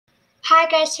Hi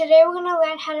guys, today we're going to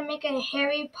learn how to make a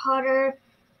Harry Potter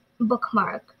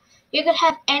bookmark. You could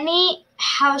have any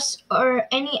house or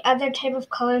any other type of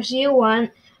colors you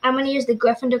want. I'm going to use the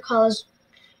Gryffindor colors,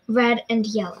 red and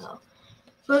yellow.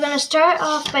 We're going to start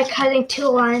off by cutting 2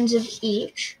 lines of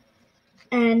each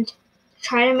and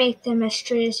try to make them as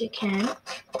straight as you can,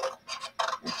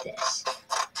 like this.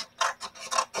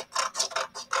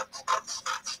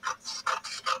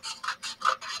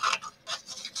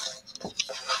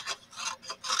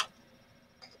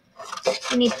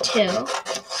 You need 2.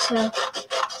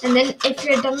 And then if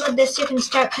you're done with this, you can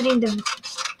start cutting the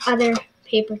other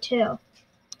paper too.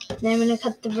 Then I'm going to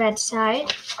cut the red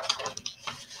side.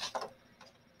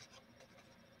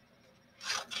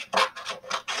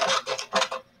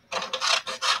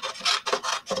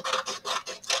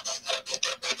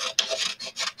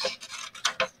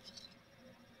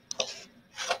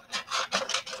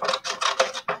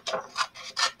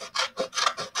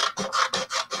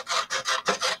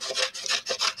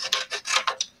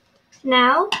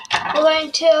 Now we're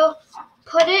going to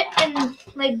put it in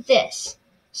like this.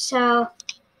 So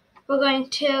we're going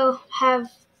to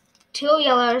have 2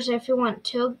 yellows, or if you want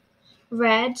 2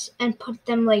 reds, and put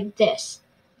them like this,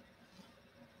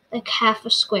 like half a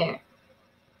square.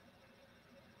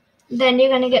 Then you're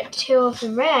going to get 2 of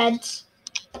the reds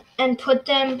and put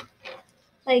them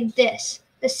like this,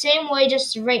 the same way,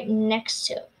 just right next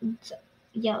to the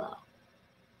yellow.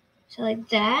 So like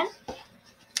that,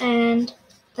 and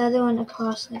the other one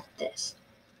across like this.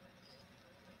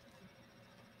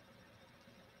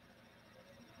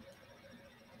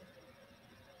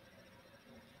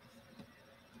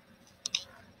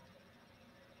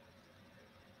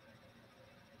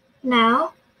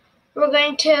 Now, we're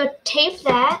going to tape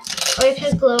that, or you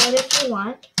can glue it if you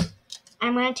want.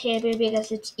 I'm going to tape it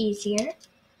because it's easier.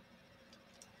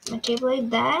 I'm going to tape it like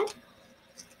that.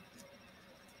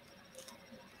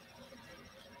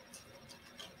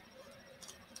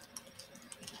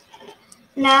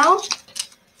 Now,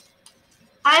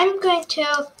 I'm going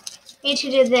to need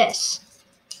to do this.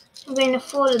 I'm going to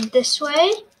fold it this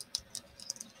way,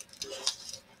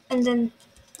 and then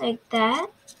like that.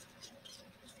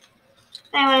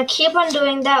 And I'm going to keep on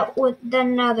doing that with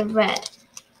another red.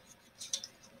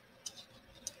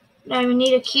 Now we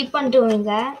need to keep on doing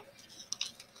that.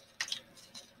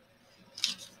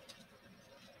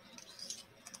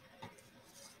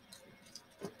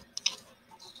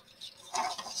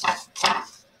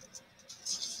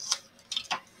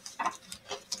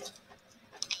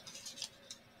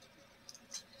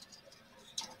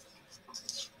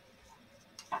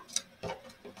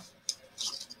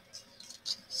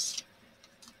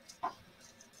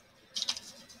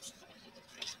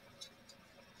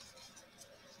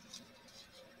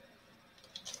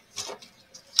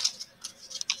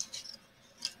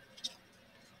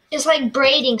 It's like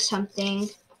braiding something,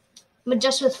 but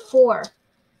just with 4.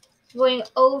 Going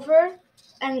over,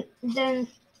 and then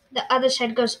the other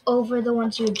side goes over the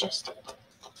ones you just did.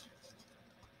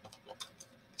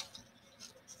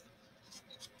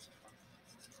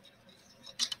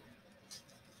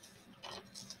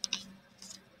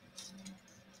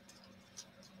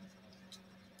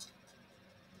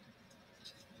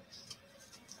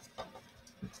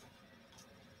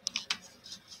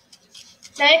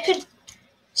 Now you could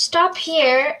stop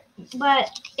here, but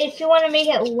if you want to make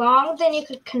it long, then you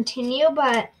could continue,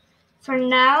 but for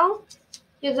now,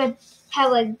 you could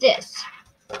have like this.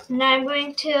 Now I'm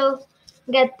going to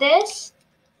get this,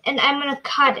 and I'm going to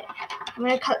cut it. I'm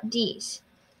going to cut these.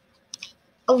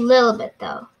 A little bit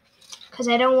though, because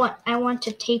I want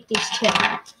to tape these 2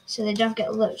 so they don't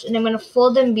get loose. And I'm going to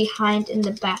fold them behind in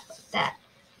the back like that.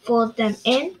 Fold them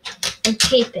in and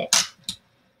tape it.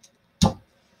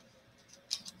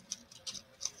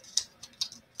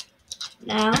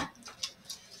 Now,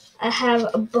 I have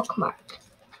a bookmark.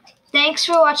 Thanks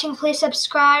for watching. Please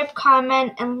subscribe,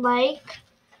 comment, and like.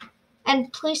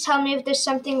 And please tell me if there's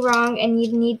something wrong and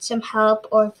you need some help,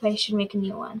 or if I should make a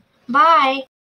new one. Bye!